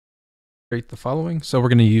the following. So we're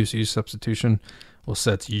going to use u substitution. We'll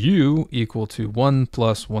set u equal to 1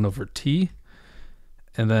 plus 1 over t.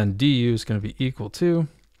 And then du is going to be equal to,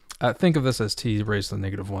 think of this as t raised to the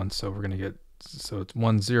negative 1. So we're going to get, so it's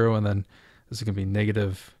 1, 0, and then this is going to be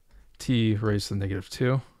negative t raised to the negative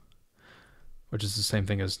 2, which is the same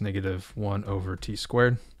thing as negative 1 over t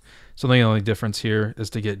squared. So the only difference here is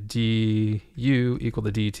to get du equal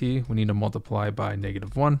to dt, we need to multiply by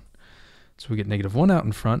negative 1. So we get negative 1 out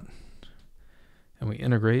in front, and we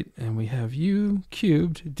integrate, and we have u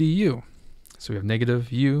cubed du. So we have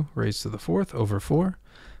negative u raised to the 4th over 4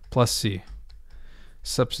 plus c.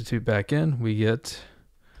 Substitute back in, we get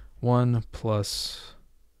 1 plus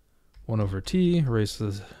 1 over t raised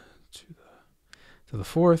to the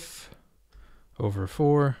 4th over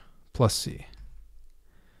 4 plus c.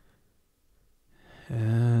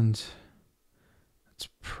 And that's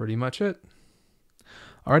pretty much it.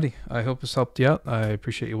 Alrighty, I hope this helped you out. I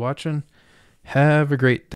appreciate you watching. Have a great day.